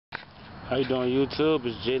How you doing, YouTube?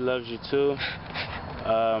 It's Jay Loves You Too.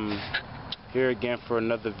 Here again for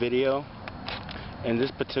another video. In this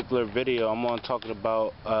particular video, I'm going to talk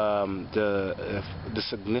about the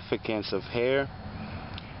significance of hair,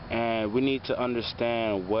 and we need to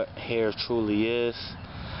understand what hair truly is.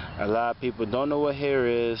 A lot of people don't know what hair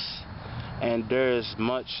is, and there is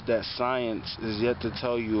much that science is yet to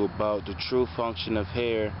tell you about the true function of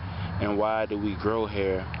hair and why do we grow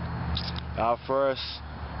hair. I'll first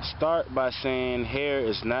start by saying hair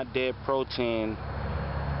is not dead protein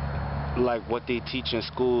like what they teach in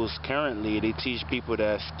schools currently. They teach people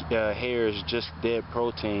that hair is just dead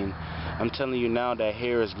protein. I'm telling you now that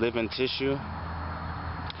hair is living tissue.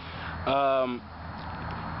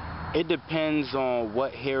 It depends on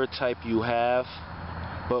what hair type you have,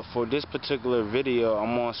 but for this particular video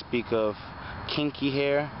I'm going to speak of kinky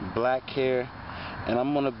hair, black hair, and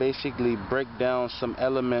I'm going to basically break down some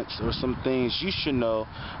elements or some things you should know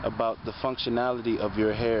about the functionality of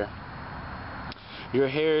your hair. Your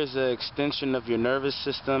hair is an extension of your nervous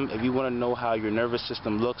system. If you want to know how your nervous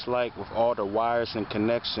system looks like with all the wires and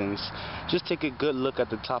connections, just take a good look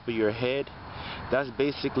at the top of your head. That's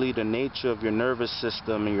basically the nature of your nervous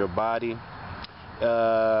system in your body.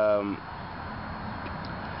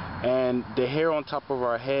 And the hair on top of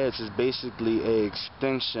our heads is basically an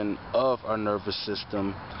extension of our nervous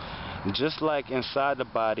system. Just like inside the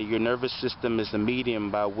body, your nervous system is the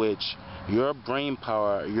medium by which your brain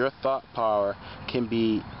power, your thought power can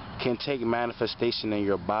take manifestation in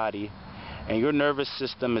your body. And your nervous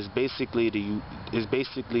system is basically the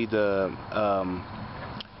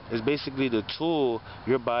tool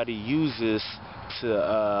your body uses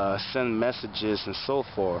to send messages and so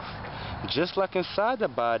forth. Just like inside the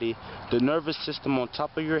body, the nervous system on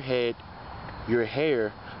top of your head, your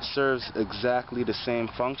hair, serves exactly the same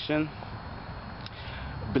function.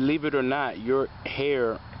 Believe it or not, your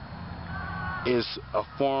hair is a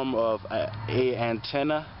form of a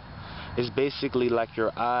antenna. It's basically like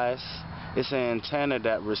your eyes. It's an antenna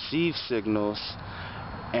that receives signals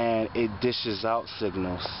and it dishes out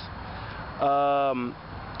signals.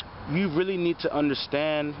 You really need to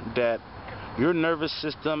understand that your nervous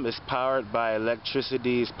system is powered by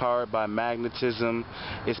electricity, it's powered by magnetism,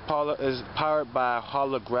 it's powered by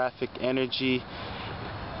holographic energy.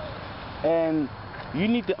 And you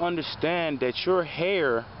need to understand that your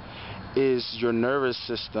hair is your nervous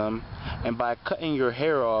system, and by cutting your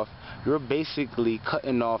hair off, you're basically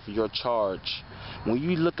cutting off your charge. When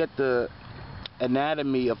you look at the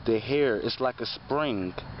anatomy of the hair, it's like a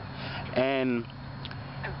spring, and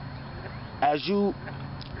as you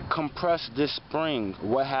compress this spring,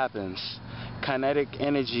 what happens? Kinetic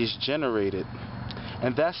energy is generated,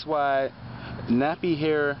 and that's why nappy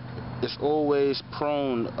hair is always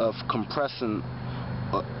prone of compressing.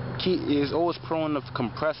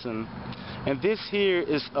 And this here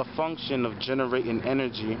is a function of generating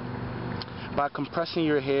energy. By compressing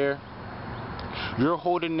your hair, you're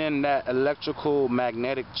holding in that electrical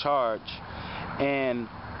magnetic charge, and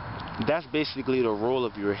that's basically the role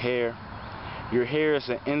of your hair. Your hair is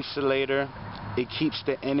an insulator. It keeps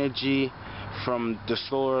the energy from the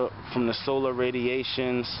solar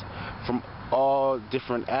radiations, from all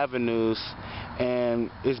different avenues, and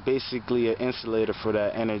it's basically an insulator for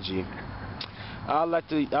that energy. I'd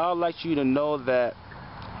like you to know that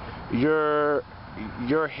your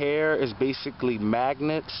hair is basically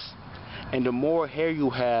magnets, and the more hair you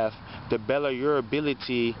have, the better your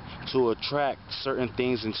ability to attract certain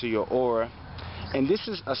things into your aura. And this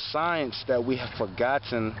is a science that we have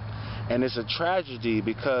forgotten, and it's a tragedy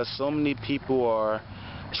because so many people are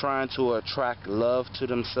trying to attract love to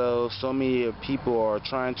themselves. So many people are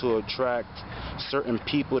trying to attract certain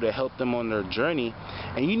people to help them on their journey.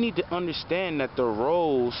 And you need to understand that the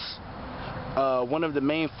roles, one of the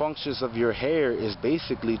main functions of your hair is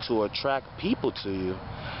basically to attract people to you.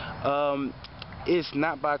 It's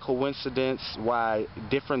not by coincidence why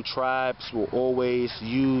different tribes will always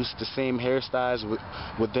use the same hairstyles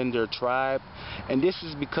within their tribe, and this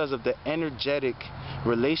is because of the energetic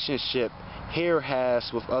relationship hair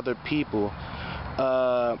has with other people.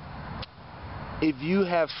 If you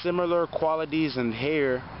have similar qualities in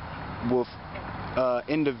hair with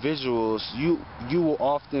individuals, you will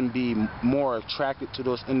often be more attracted to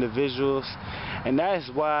those individuals, and that is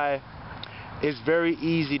why it's very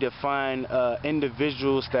easy to find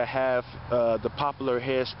individuals that have the popular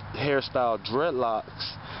hairstyle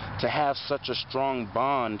dreadlocks to have such a strong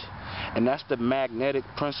bond, and that's the magnetic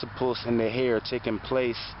principles in the hair taking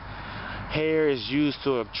place. Hair is used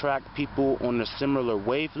to attract people on a similar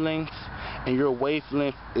wavelength, and your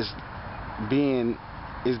wavelength is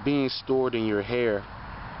being stored in your hair.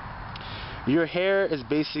 Your hair is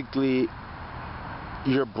basically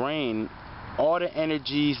your brain. All the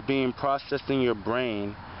energies being processed in your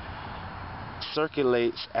brain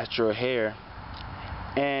circulates at your hair,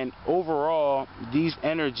 and overall these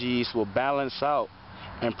energies will balance out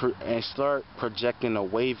and start projecting a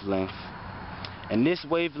wavelength. And this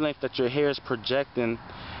wavelength that your hair is projecting,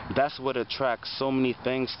 that's what attracts so many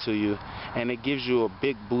things to you, and it gives you a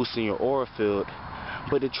big boost in your aura field.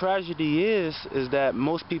 But the tragedy is that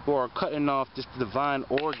most people are cutting off this divine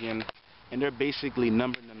organ, and they're basically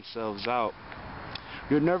numbing themselves out.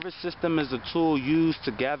 Your nervous system is a tool used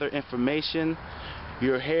to gather information.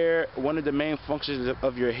 Your hair, one of the main functions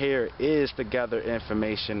of your hair is to gather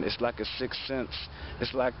information. It's like a sixth sense.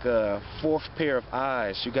 It's like a fourth pair of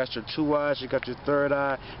eyes. You got your two eyes, you got your third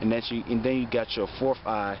eye, and then you got your fourth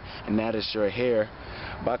eye, and that is your hair.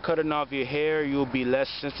 By cutting off your hair, you'll be less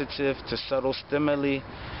sensitive to subtle stimuli,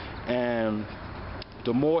 and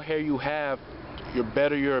the more hair you have, the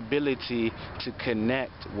better your ability to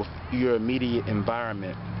connect with your immediate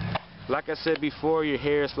environment. Like I said before, your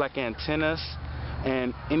hair is like antennas,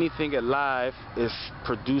 and anything alive is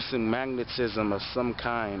producing magnetism of some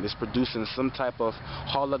kind. It's producing some type of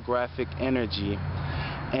holographic energy,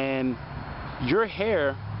 and your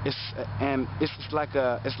hair it's like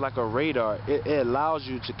a radar. It allows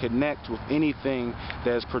you to connect with anything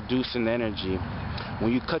that is producing energy.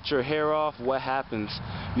 When you cut your hair off, what happens?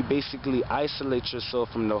 You basically isolate yourself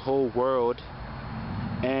from the whole world,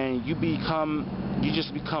 and you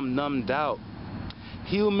just become numbed out.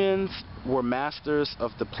 Humans were masters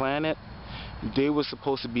of the planet. They were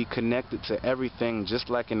supposed to be connected to everything, just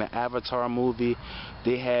like in the Avatar movie.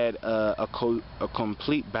 They had a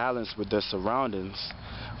complete balance with their surroundings.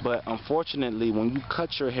 But unfortunately, when you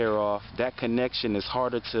cut your hair off, that connection is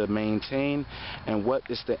harder to maintain, and what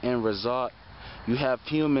is the end result? You have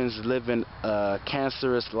humans living a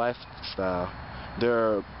cancerous lifestyle.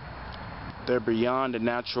 They're beyond the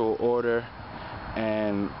natural order,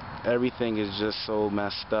 and everything is just so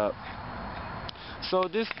messed up. So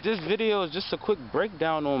this video is just a quick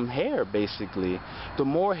breakdown on hair, basically. The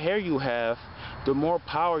more hair you have, the more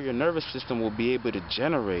power your nervous system will be able to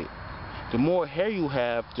generate. The more hair you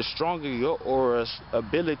have, the stronger your aura's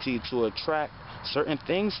ability to attract certain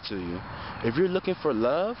things to you. If you're looking for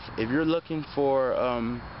love, if you're looking for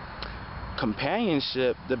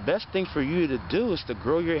companionship, the best thing for you to do is to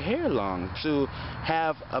grow your hair long, to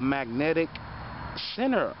have a magnetic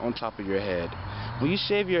center on top of your head. When you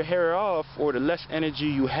shave your hair off, or the less energy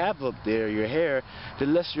you have up there, your hair, the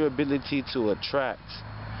less your ability to attract.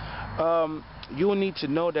 You will need to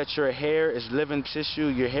know that your hair is living tissue.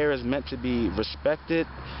 Your hair is meant to be respected.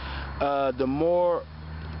 The more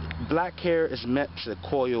black hair is meant to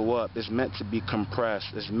coil up, it's meant to be compressed,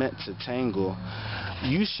 it's meant to tangle.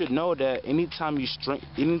 You should know that anytime you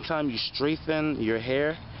straighten your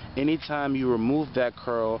hair, anytime you remove that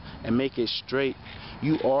curl and make it straight,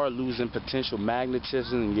 you are losing potential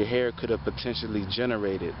magnetism, and your hair could have potentially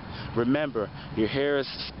generated. Remember, your hair is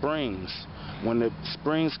springs. When the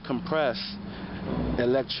springs compress,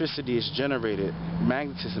 electricity is generated,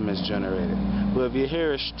 magnetism is generated. But if your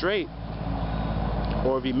hair is straight,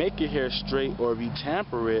 or if you make your hair straight, or if you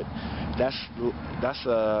tamper it,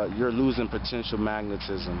 you're losing potential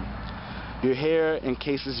magnetism. Your hair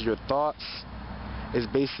encases your thoughts. It's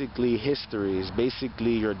basically history. It's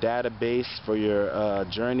basically your database for your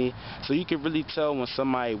journey. So you can really tell when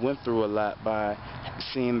somebody went through a lot by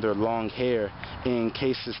seeing their long hair. It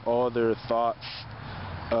encases all their thoughts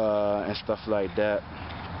and stuff like that.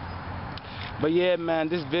 But yeah, man,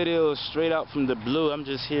 this video is straight out from the blue. I'm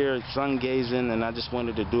just here sun gazing, and I just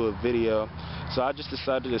wanted to do a video. So I just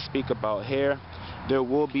decided to speak about hair. There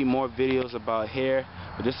will be more videos about hair,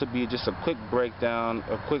 but this will be just a quick breakdown,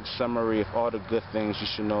 a quick summary of all the good things you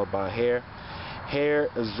should know about hair. Hair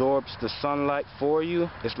absorbs the sunlight for you.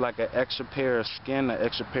 It's like an extra pair of skin, an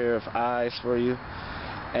extra pair of eyes for you.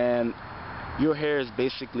 And your hair is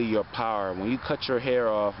basically your power. When you cut your hair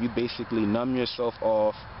off, you basically numb yourself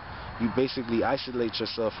off. You basically isolate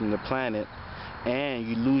yourself from the planet, and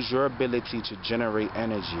you lose your ability to generate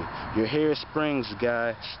energy. Your hair springs,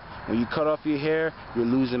 guys. When you cut off your hair, you're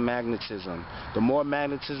losing magnetism. The more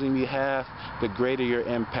magnetism you have, the greater your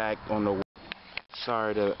impact on the world.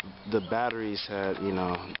 Sorry, the batteries had,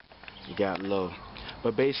 got low.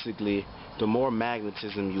 But basically, the more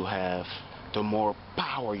magnetism you have, the more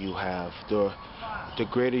power you have, the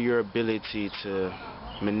greater your ability to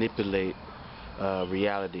manipulate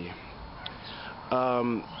reality.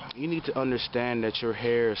 You need to understand that your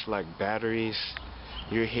hair is like batteries.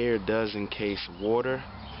 Your hair does encase water,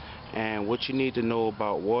 and what you need to know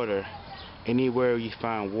about water, anywhere you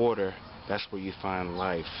find water, that's where you find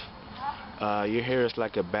life. Your hair is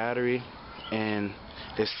like a battery, and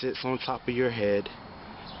it sits on top of your head,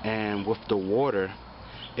 and with the water,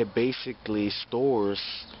 it basically stores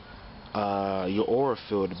your aura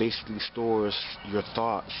field. It basically stores your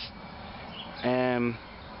thoughts. And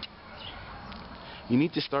you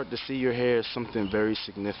need to start to see your hair as something very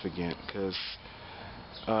significant, because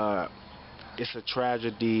it's a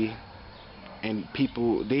tragedy, and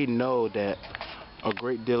people, they know that a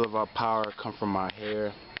great deal of our power come from our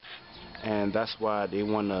hair, and that's why they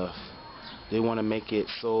want to make it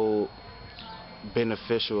so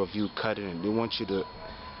beneficial of you cutting it.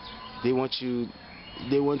 They want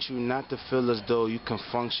you not to feel as though you can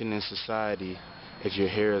function in society if your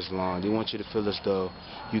hair is long. They want you to feel as though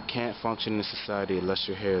you can't function in society unless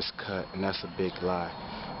your hair is cut, and that's a big lie.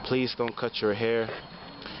 Please don't cut your hair.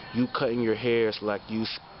 You cutting your hair is like you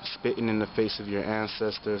spitting in the face of your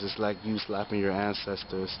ancestors. It's like you slapping your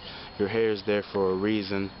ancestors. Your hair is there for a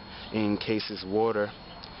reason, in case it's water,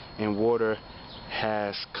 and water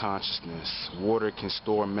has consciousness. Water can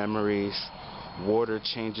store memories. Water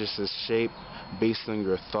changes its shape based on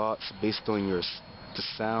your thoughts, based on the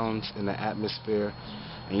sounds in the atmosphere.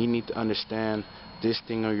 And you need to understand, this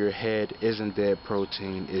thing on your head isn't dead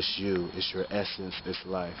protein, it's you, it's your essence, it's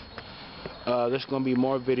life. There's going to be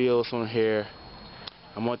more videos on here.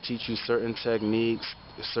 I'm going to teach you certain techniques,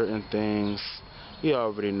 certain things. You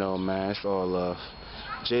already know, man, it's all love.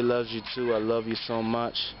 Jay loves you too. I love you so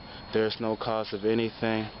much. There's no cause of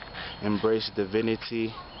anything. Embrace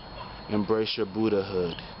divinity. Embrace your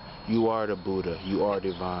Buddhahood. You are the Buddha. You are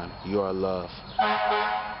divine. You are love.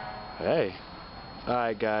 Hey.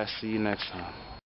 Alright guys, see you next time.